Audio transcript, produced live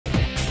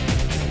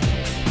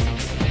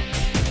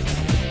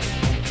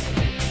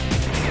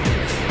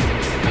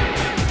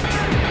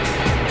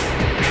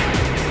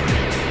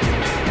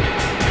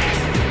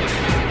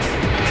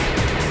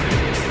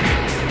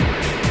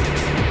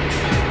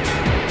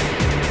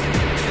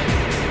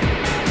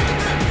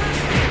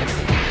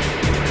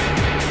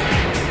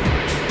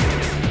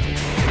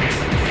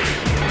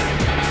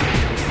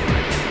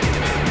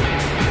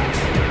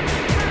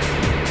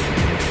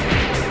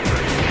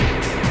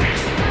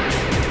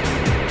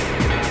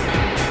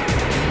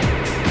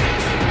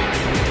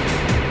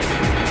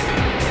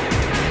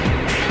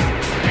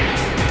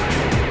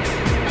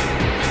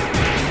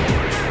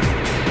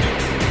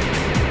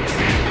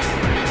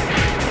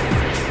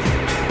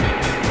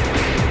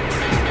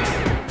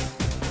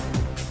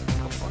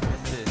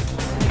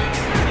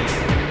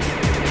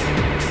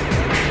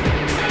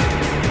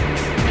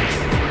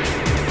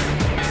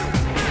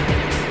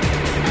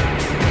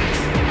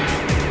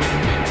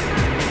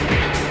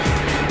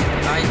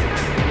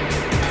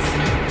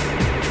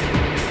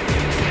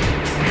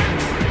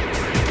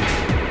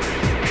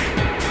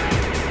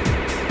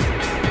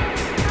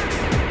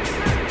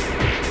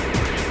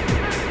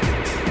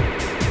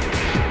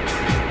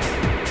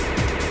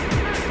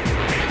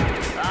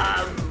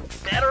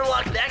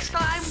next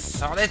time.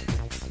 Solid.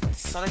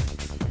 Solid.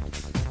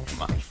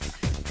 My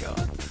fucking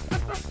god.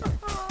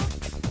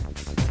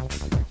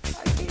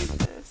 I hate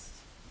this.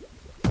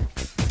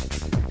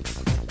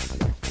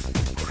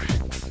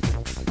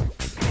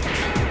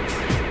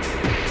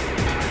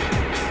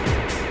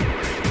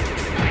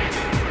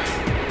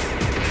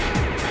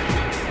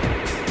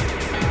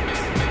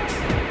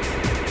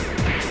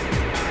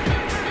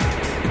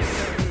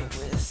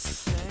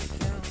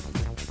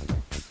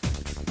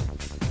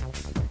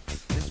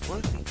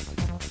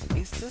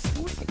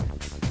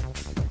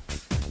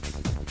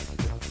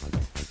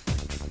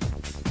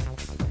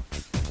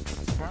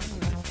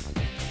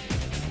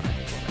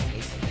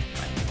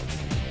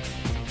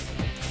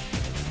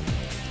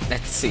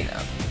 Let's see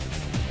now.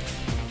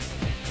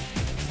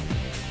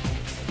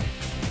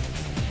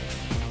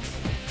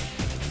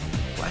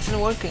 Why isn't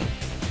it working?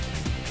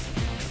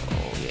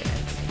 Oh yeah.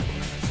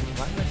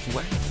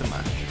 Why is the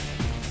match?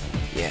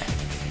 Yeah.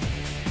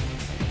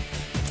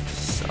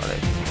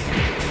 Solid.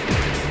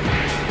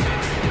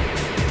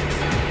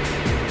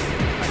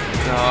 My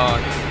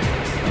god.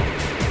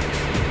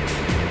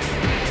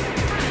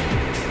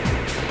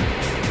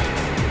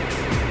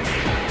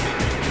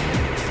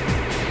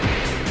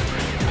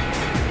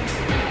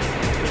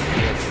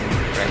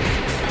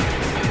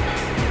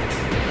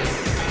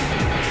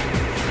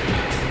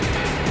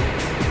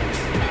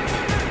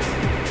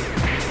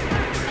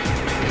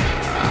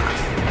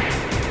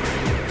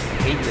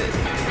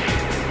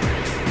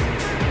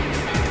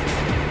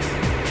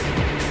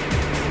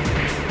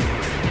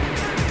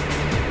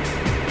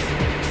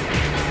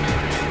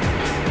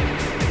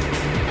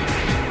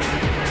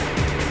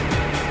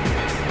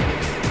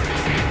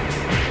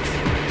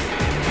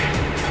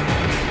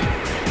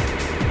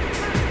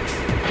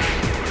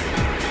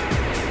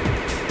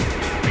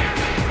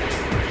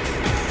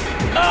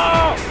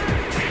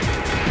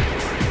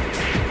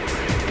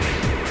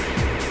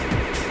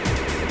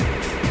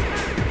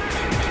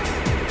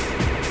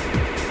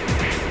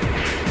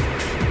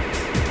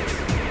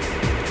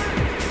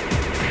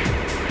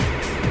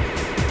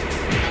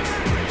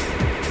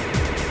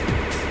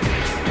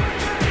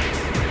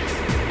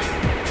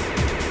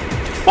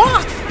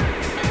 What?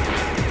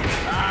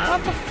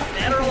 What the fuck?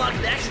 Better luck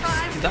next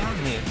time. Down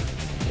here.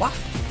 What the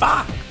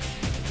fuck?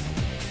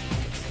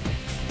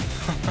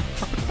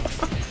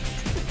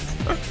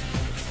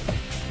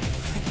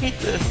 I hate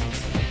this.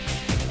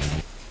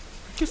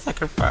 You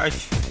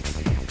sacrifice.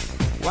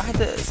 Why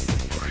this?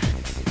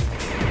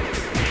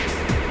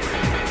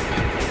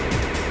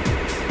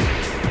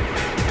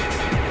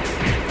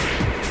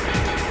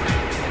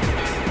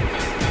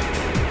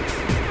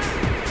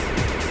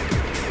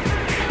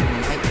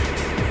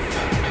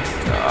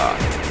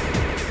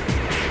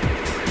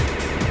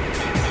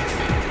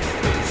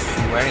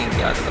 Wearing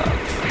the other out.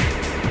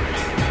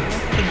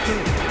 What to do?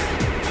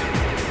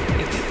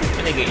 If this is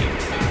minigame,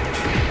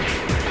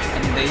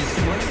 and this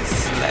was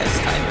last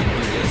time I do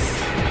this,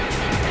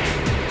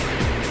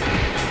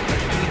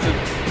 what we do?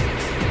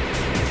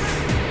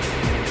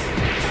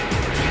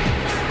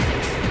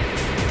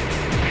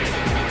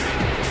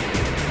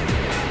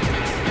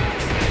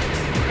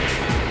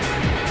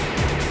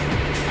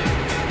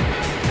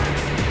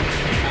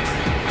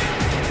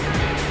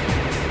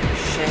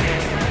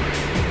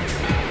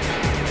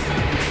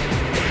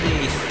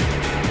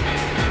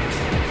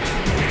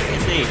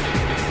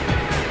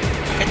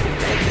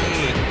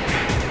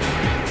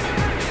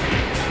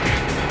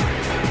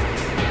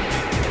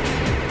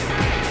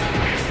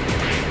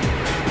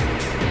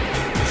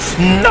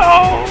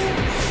 No!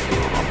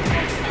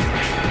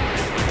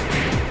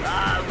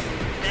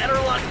 Better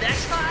luck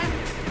next time?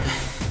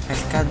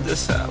 Let's cut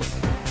this out.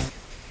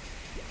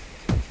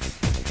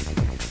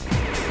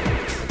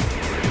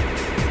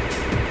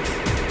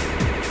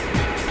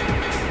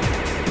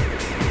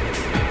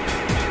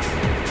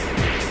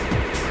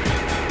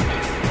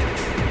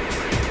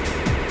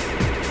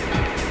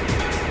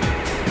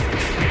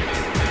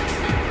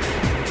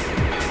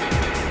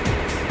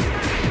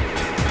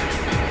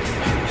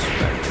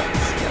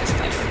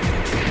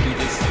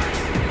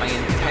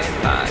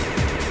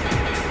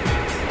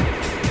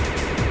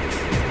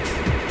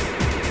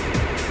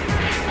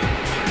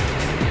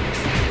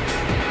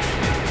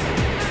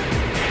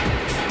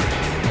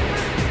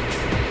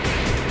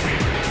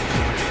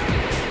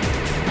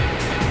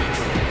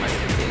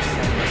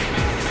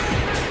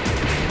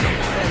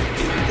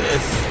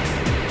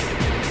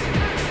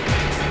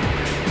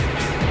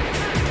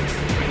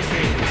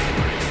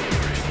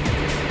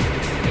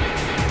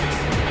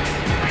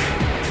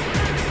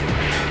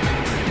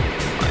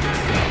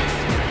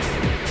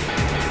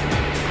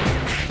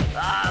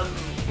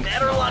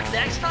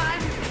 Next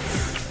time?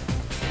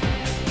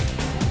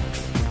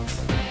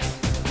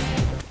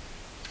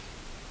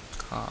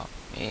 Oh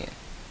man.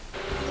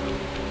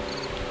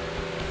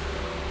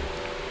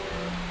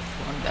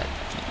 Want that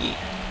key.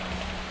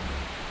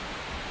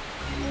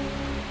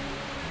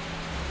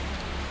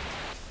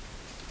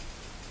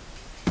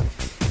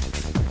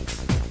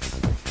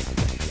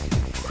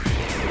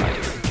 Why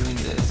am I doing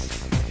this?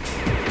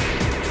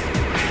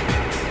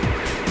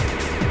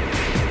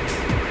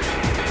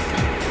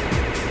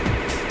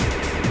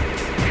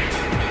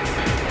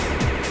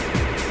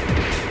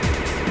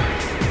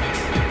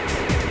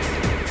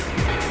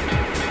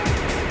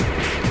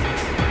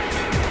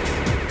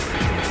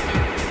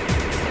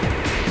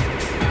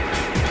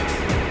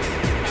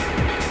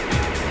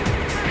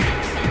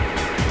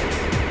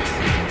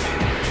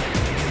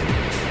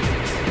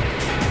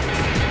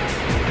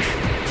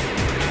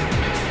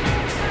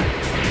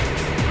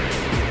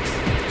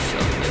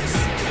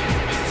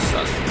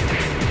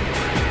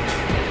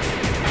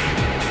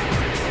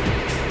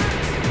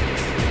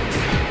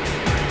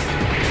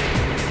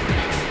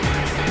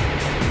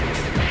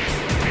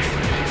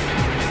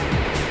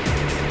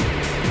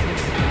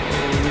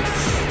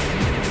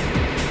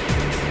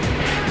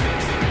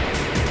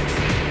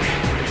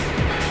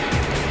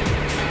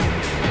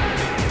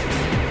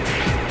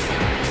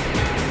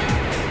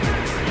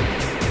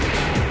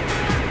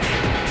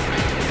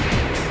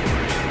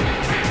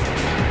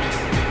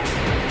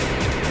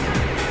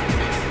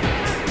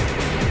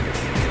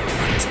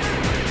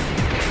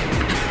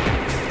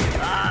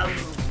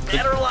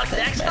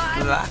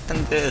 locked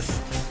on this.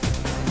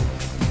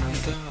 Oh my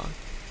god.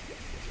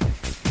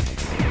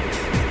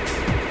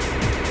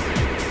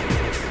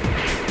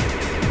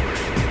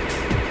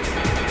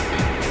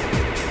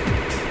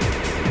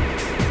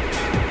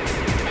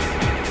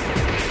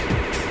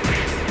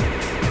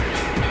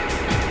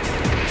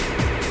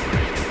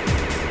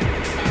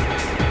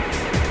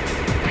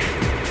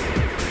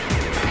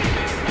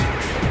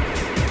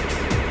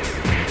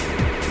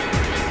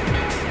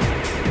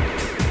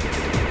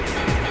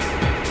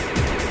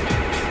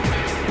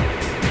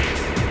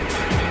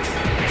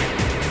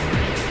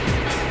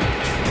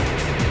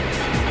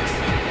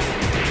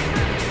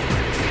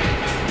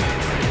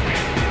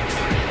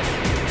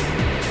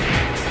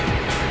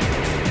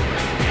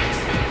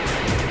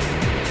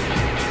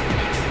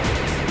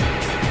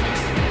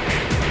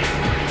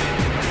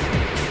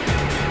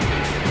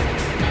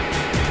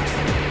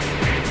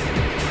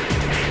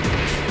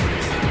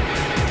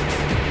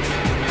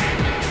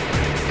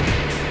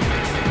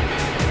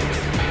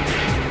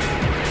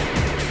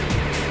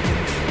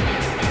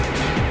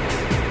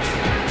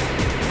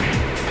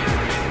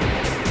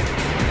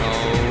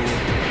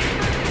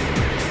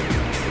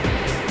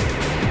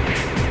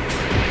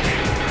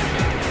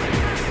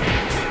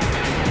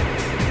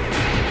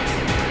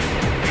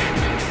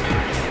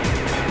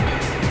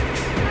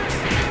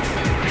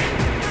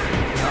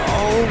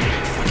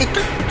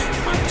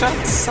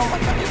 So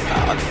much on his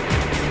god.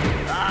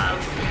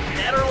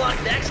 Better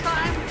luck next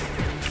time?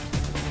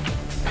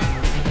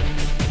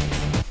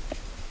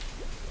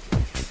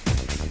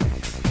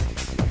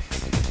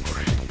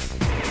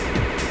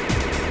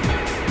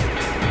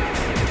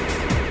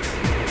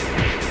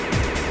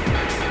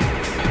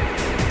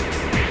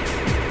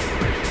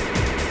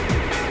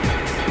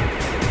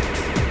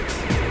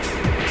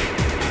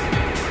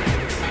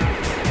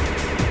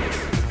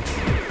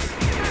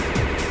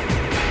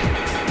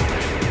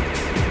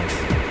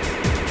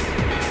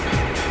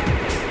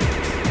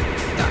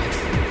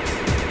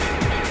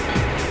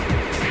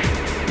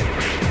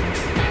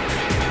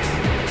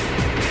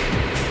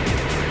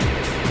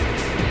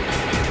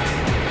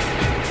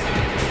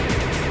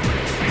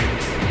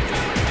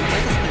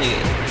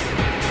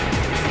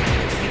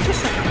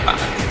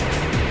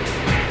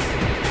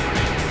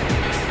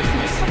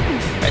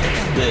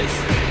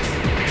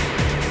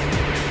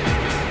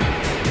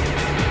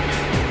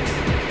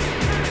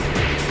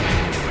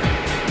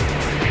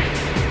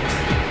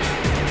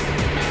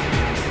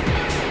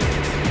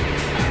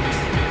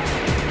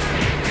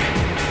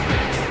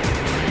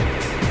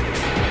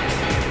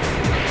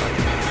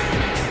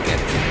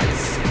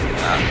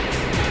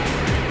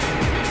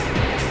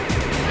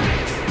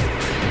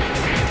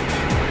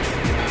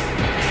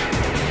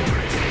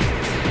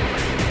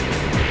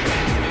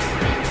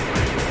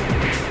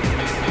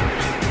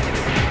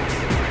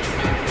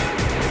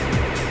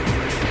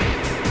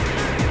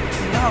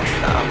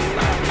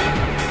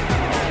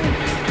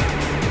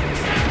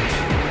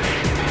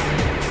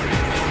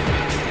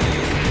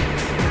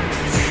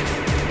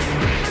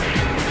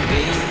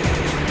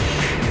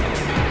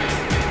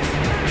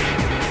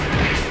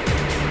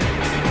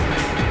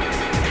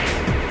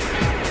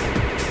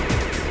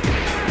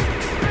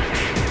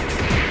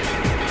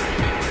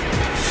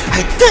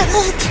 did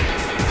it!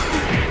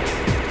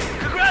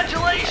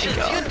 Congratulations,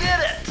 you did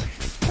it!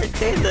 I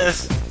did this!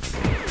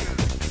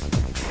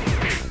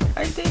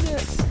 I did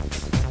this!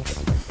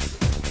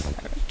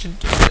 I should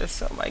do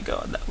this, oh my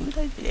god, how did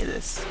I do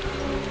this?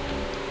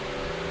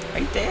 I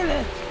did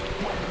it!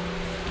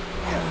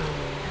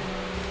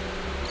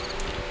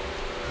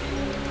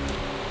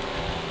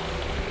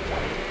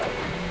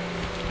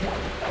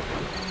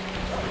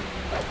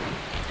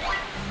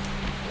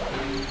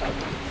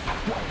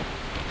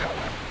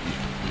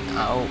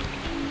 Now,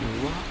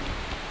 what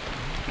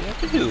do you have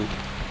to do?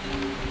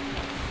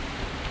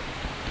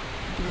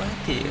 Right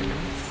here,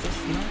 there's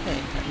just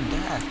nothing and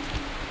that.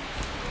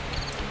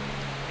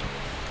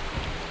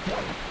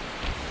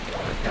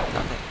 But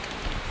nothing.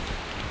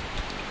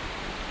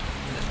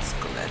 Let's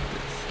collect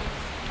this.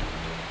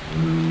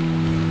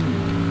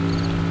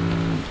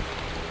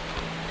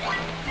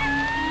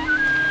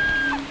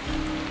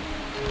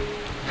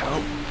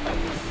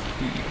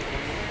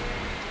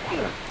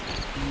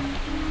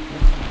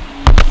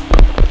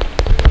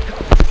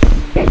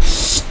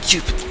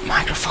 Stupid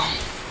microphone.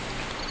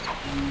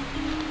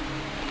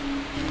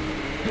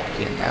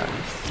 Okay, now I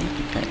think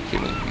you can hear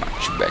me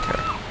much better.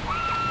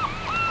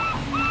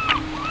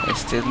 I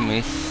still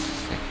miss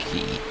a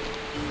key.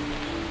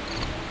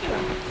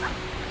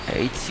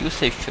 It's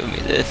useless, show me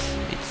this.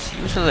 It's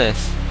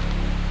useless.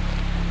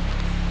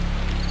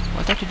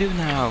 What have to do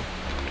now?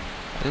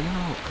 I don't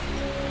know.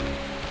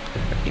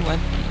 You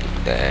want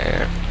you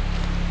there.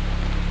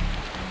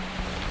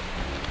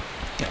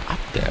 You're up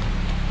there.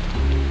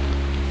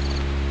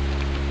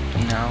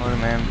 Now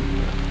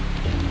remember,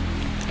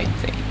 I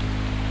think.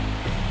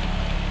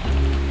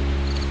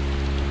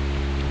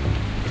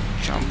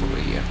 Jump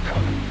over here.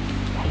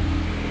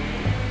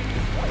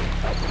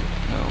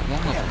 No,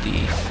 one of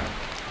these.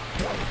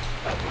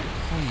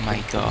 Oh my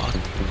god.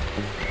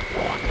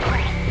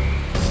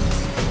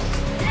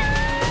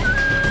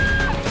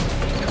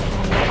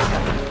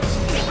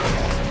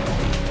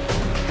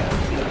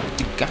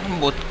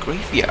 robot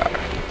graveyard.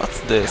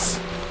 What's this?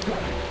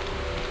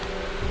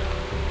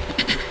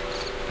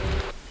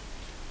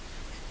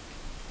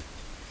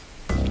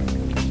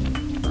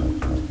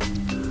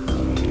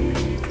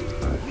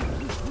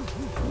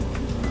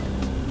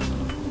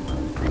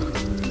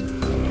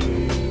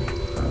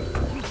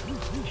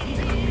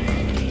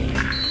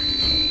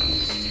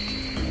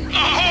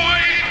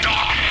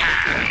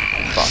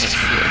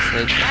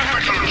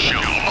 Capital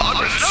shell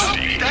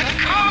unloading that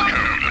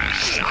cargo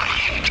last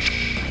night.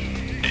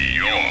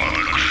 You're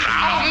the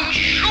crown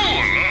jewel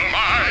of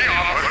my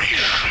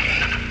operation.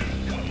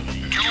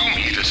 Do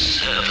me the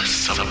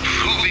service of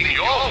proving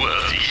your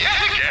worth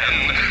yet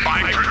again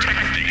by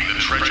protecting the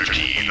treasure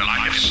key that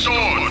I have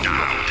stored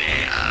down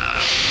there.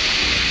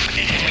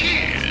 It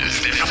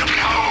appears there's a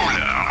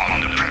prowler on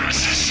the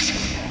premises.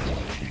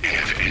 And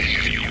if any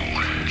of you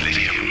let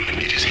him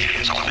get his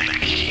hands on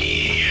that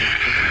key,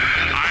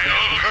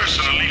 I'll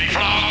personally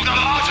flog the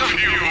lot of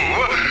you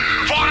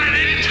for an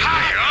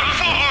entire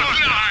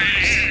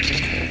fortnight!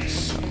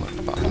 Somewhere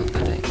about the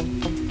thing.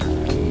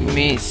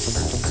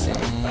 Missing.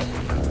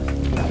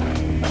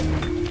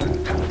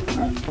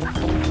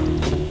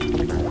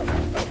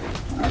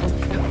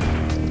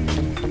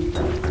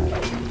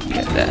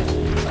 Get that.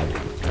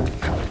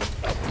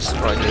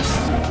 Destroy this.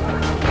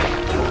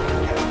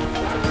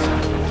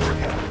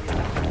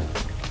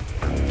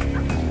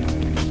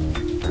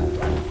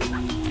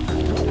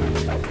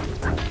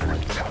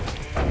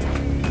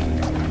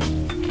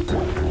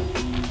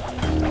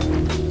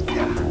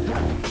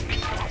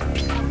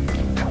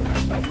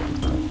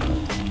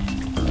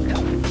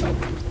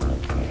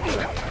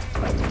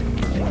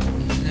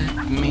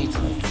 Let me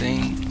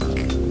think.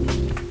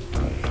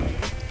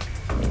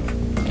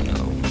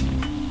 No.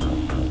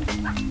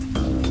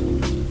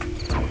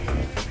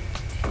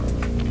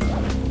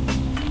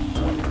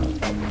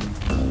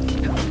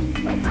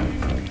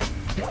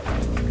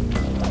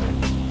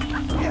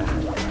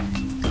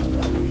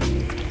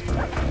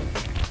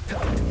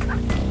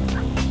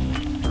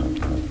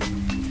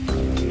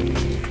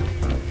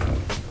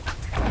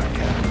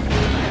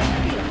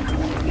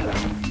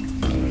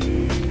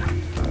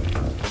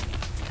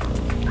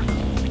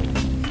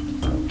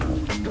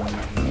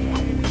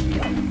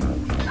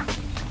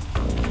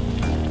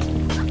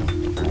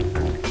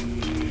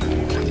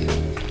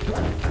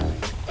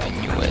 I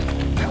knew it.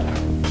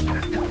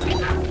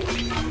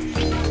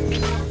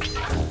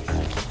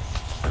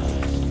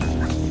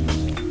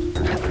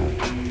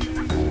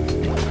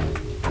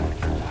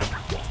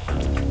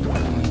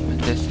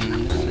 There's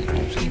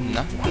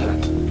nothing.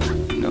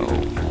 No.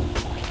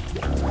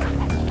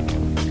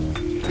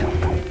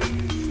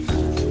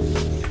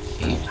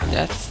 If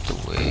that's the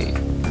way,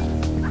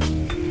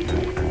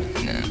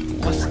 then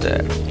what's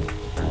that?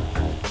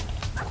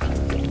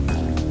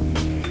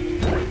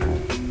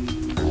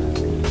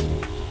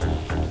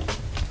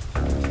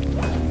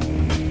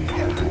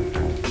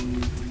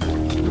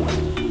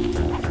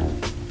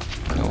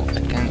 No, I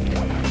can't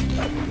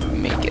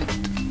make it.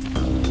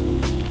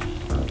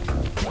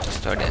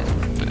 Start that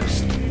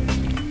first.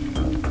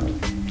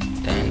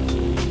 Then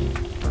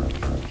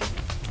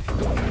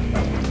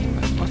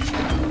what's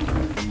that?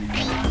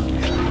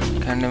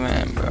 Can't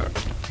remember.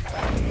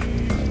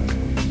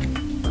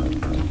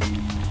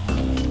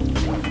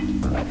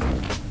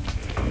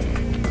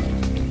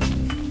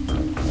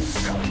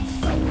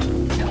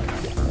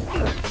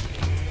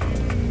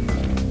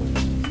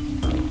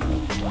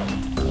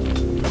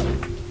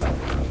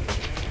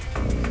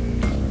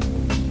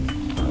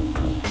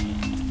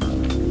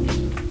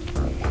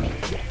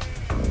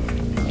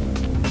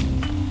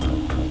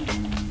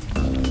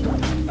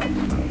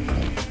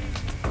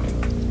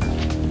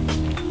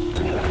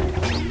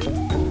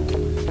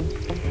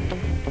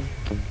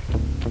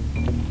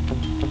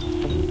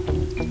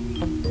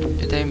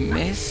 Did I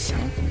miss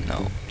something?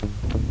 No.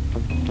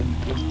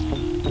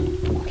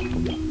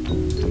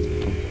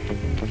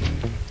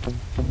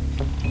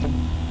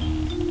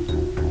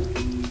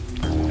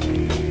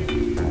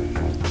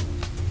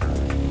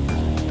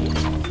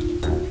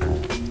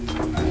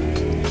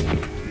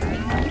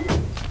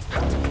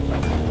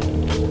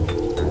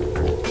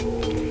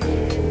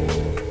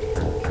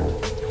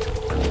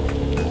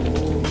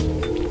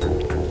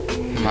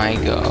 My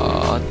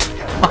god.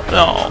 Oh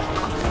no.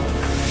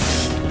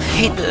 I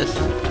hate this.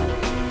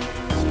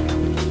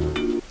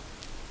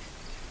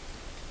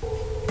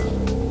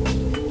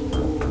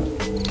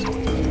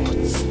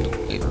 What's the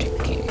way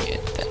back in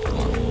it, that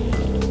one?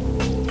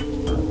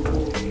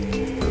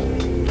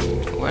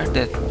 Where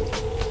did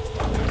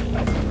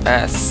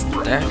pass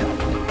there?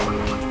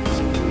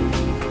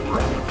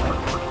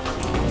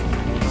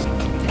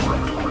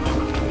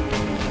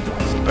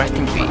 Rest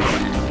in peace.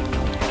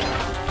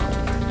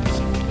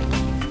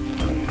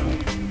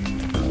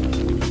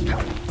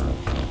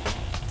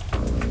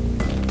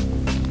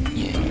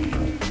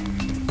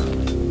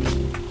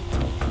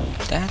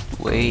 That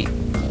way.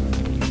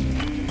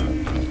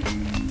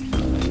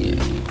 Yeah,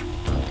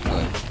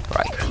 going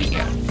right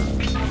here.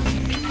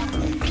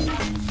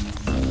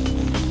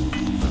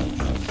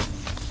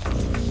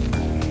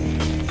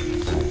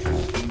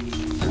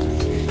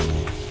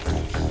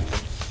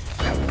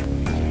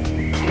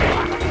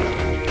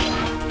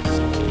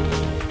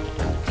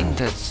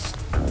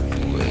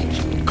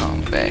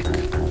 back.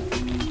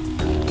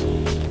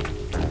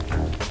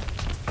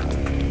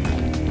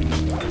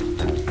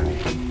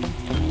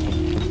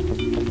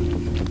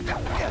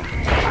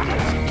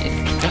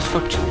 Just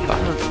for 2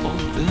 battles all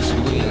this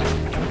way.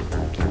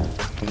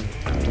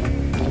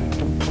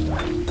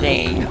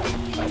 Dang.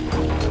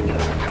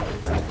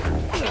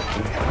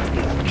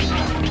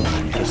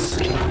 Just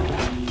see.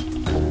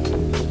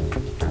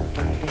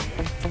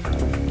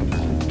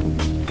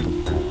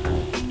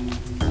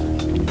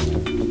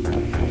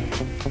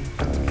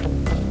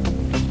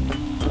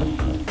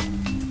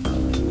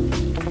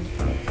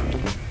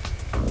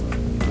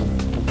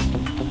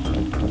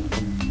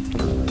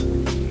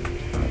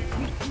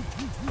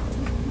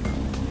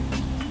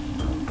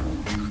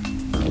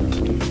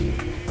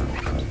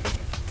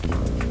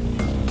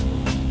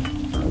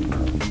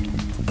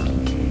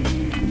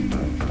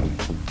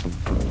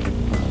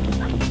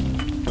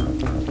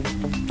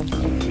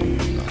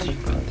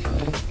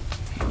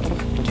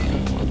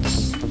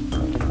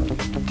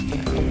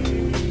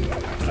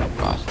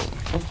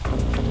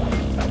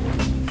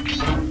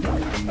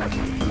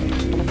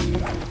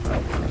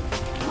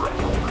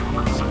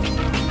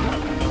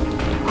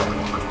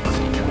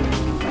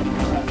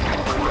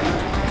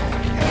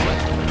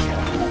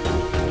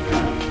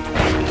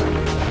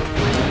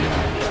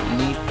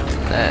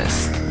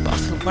 Last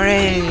battle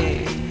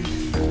parade.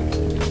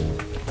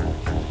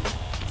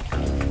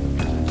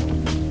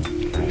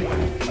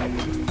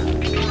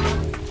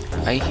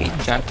 I hate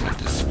jumping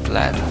these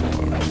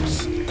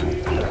platforms.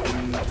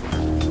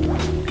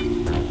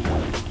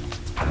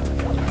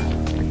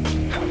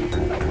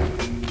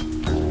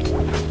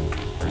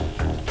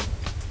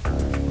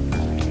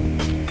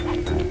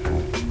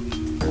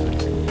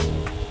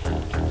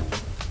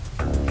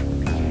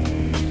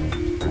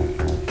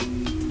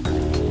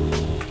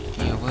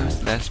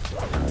 That's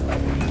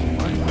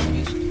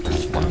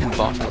one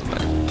bottle,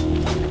 but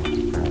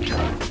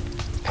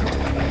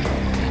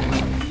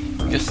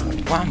just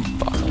one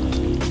bottle.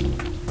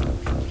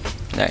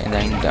 And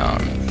I'm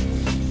done.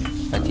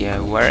 But yeah,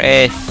 where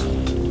is?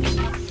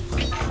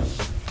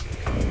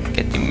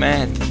 Getting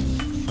mad.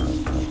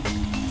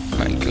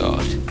 My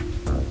God.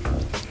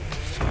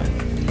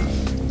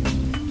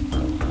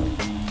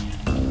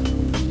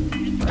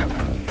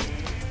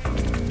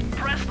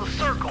 Press the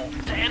circle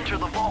to enter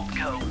the vault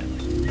code.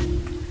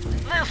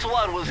 This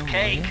one was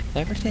cake.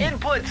 Everything.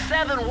 Input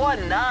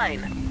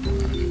 719.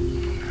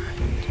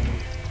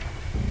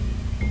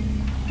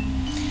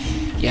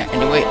 Yeah,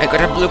 anyway, I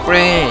got a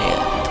blueprint.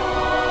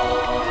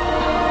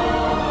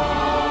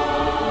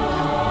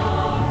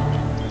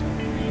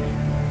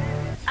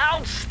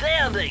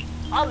 Outstanding!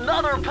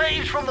 Another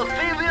page from the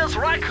Phoebus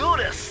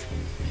Raccoonus.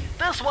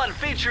 This one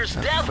features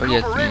Dev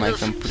forget my Cooper's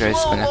computer is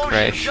slow gonna motion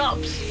crash.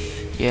 jumps.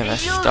 Yeah,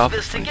 let's He used stop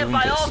this to from get doing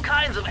by this. all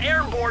kinds of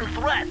airborne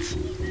threats.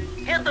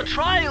 Hit the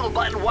triangle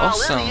button while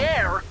Awesome. in the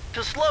air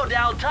to slow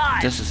down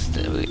time. This is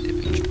the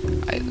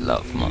bit I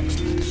love most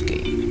in this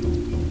game.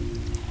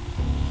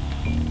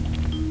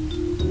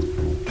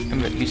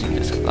 I'm using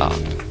this a lot.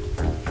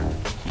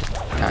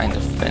 The kind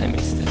of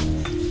enemies that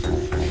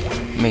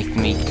make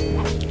me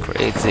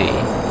crazy.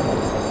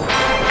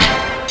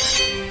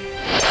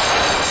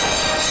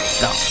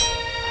 No.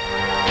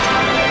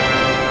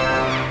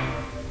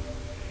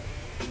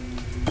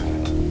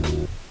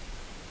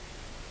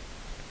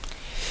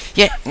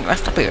 Yeah,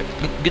 let's stop here.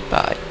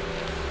 Goodbye.